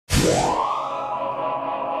Alright,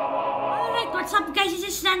 what's up guys? This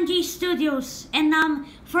is Sanjay Studios, and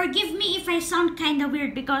forgive me if I sound kind of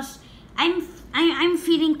weird because I'm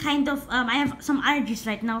feeling kind of I have some allergies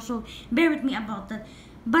right now, so bear with me about that.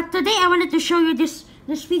 But today I wanted to show you this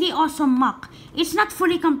really awesome MOC. It's not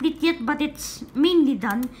fully complete yet, but it's mainly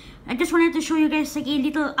done. I just wanted to show you guys like a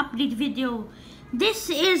little update video.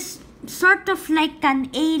 This is sort of like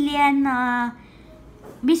an alien,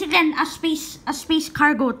 basically a space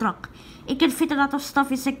cargo truck. It can fit a lot of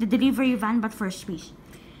stuff. It's like the delivery van, but for space.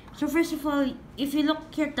 So first of all, if you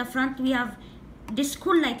look here at the front, we have this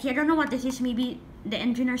cool light here. I don't know what this is. Maybe the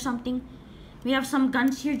engine or something. We have some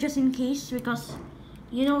guns here just in case, because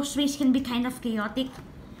you know space can be kind of chaotic.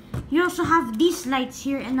 You also have these lights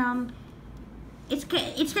here, and it's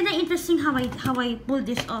kind of interesting how I pull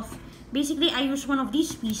this off. Basically, I use one of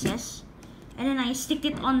these pieces, and then I stick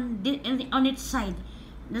it on its side.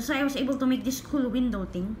 That's why I was able to make this cool window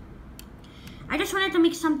thing. I just wanted to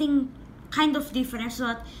make something kind of different so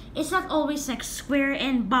that it's not always like square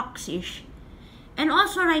and box-ish. And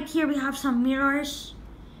also right here we have some mirrors.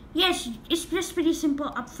 Yes, it's just pretty simple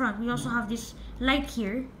up front. We also have this light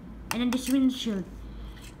here, and then this windshield.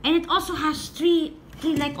 And it also has three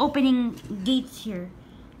like opening gates here,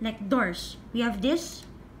 like doors. We have this,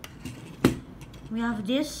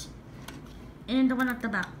 and then the one at the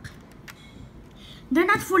back. They're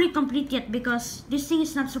not fully complete yet because this thing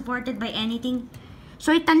is not supported by anything,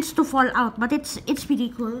 so it tends to fall out, but it's pretty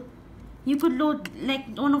cool. You could load like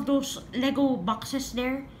one of those Lego boxes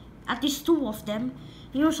there, at least 2 of them.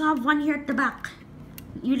 You also have one here at the back.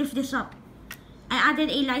 You lift this up. I added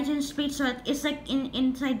a license plate so it's like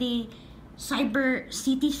inside the cyber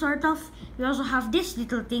city sort of. We also have this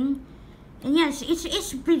little thing, and yes,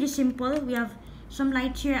 it's pretty simple. We have some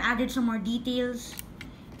lights here, added some more details.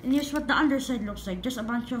 And here's what the underside looks like. Just a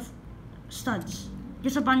bunch of studs.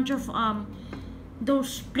 Just a bunch of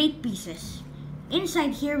those plate pieces.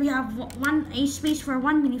 Inside here we have a space for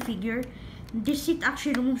one minifigure. This seat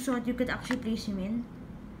actually removes so that you could actually place him in.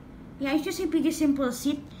 Yeah, it's just a pretty simple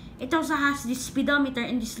seat. It also has this speedometer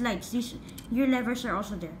and these lights. These gear levers are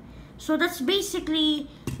also there. So that's basically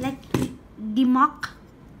like the MOC.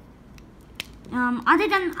 Other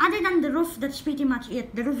than the roof, that's pretty much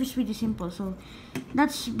it. The roof is pretty simple, so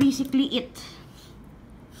that's basically it.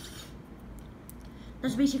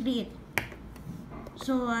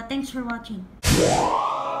 So thanks for watching.